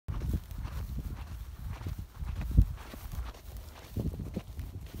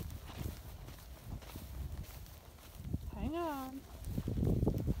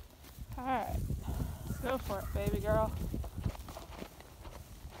Alright, let's go for it, baby girl.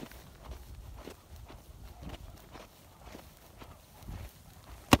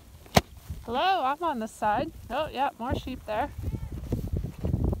 Hello, I'm on this side. Oh, yeah, more sheep there.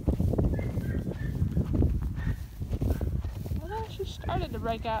 Well, she started to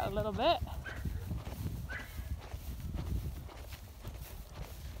break out a little bit.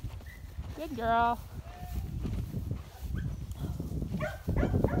 Good girl.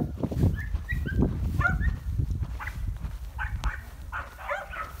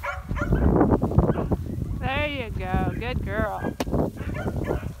 There you go, good girl.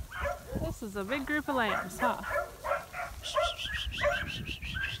 This is a big group of lambs, huh?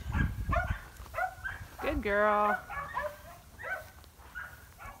 Good girl.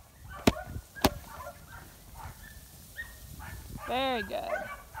 Very good.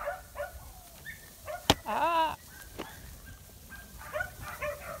 Ah.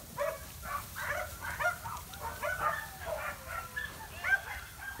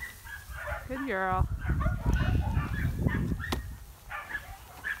 Good girl.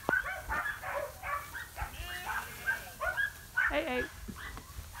 Hey, hey.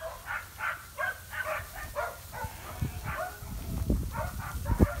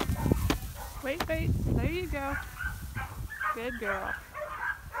 Wait, wait. There you go. Good girl.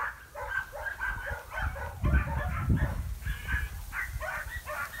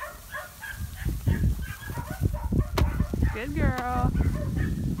 Good girl.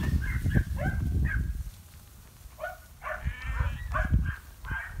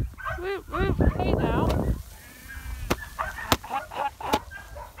 Whoop, whoop. Hey now.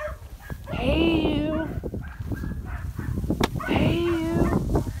 Hey you. Hey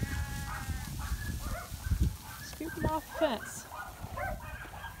you. Scoop him off the fence.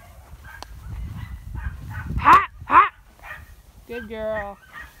 Ha! Ha! Good girl.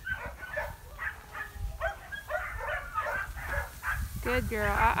 Good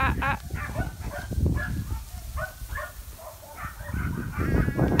girl. Ah, ah, ah.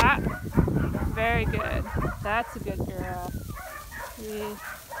 Ah. Very good. That's a good girl. Yeah.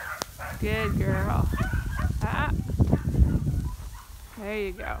 Good girl. Ah. There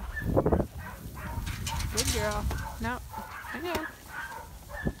you go. Good girl. No. Hang on.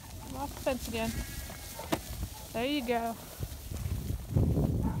 Come off the fence again. There you go.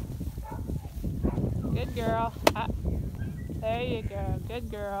 Good girl. Ah. There you go.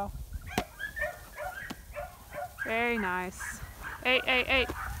 Good girl. Very nice. Hey, hey, hey.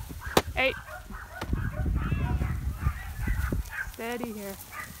 Hey. Steady here.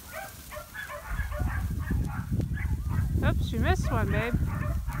 Oops, you missed one, babe.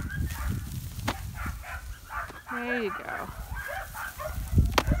 There you go.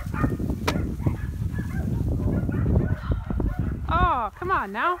 Oh, come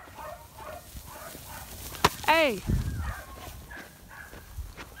on now. Hey.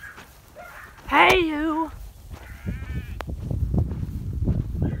 Hey, you.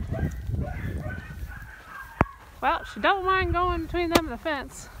 Well, she don't mind going between them and the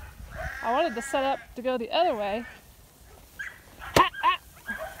fence. I wanted to set up to go the other way. Ha, ha.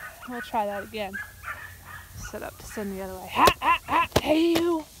 We'll try that again. Set up to send the other way. Ha, ha, ha. Hey,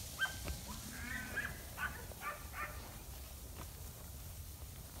 you.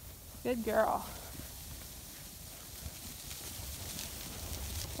 Good girl.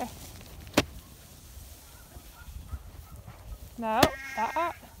 Okay. No.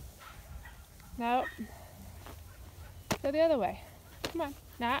 No. Go the other way. Come on.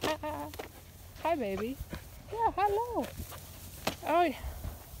 Nah. Hi, baby. Yeah, hello. Oh,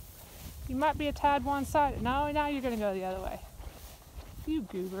 you might be a tad one-sided. No, now you're going to go the other way. You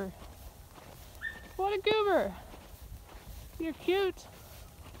goober. What a goober. You're cute.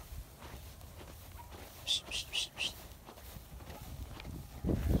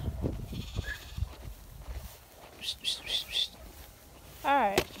 All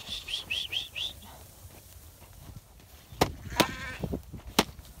right.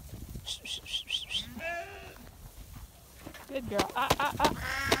 Good girl.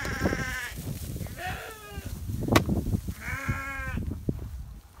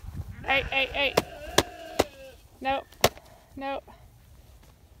 Hey. Nope.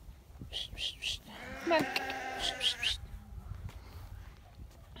 Come on.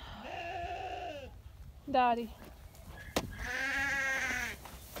 Dottie.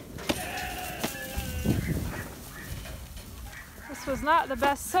 This was not the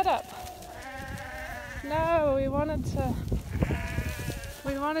best setup. No, we wanted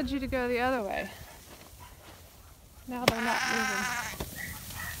you to go the other way. Now they're not moving.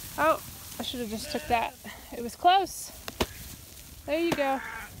 Oh, I should have just took that. It was close. There you go.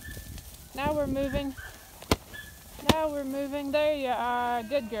 now we're moving. Now we're moving. There you are.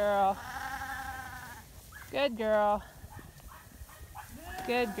 Good girl. Good girl.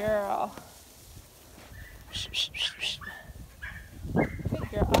 Good girl.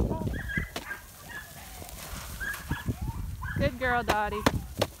 Good girl. Good girl, Dottie.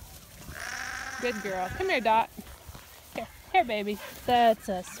 Good girl. Come here, Dot. Here, baby. That's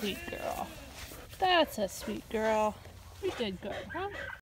a sweet girl. That's a sweet girl. You did good, huh?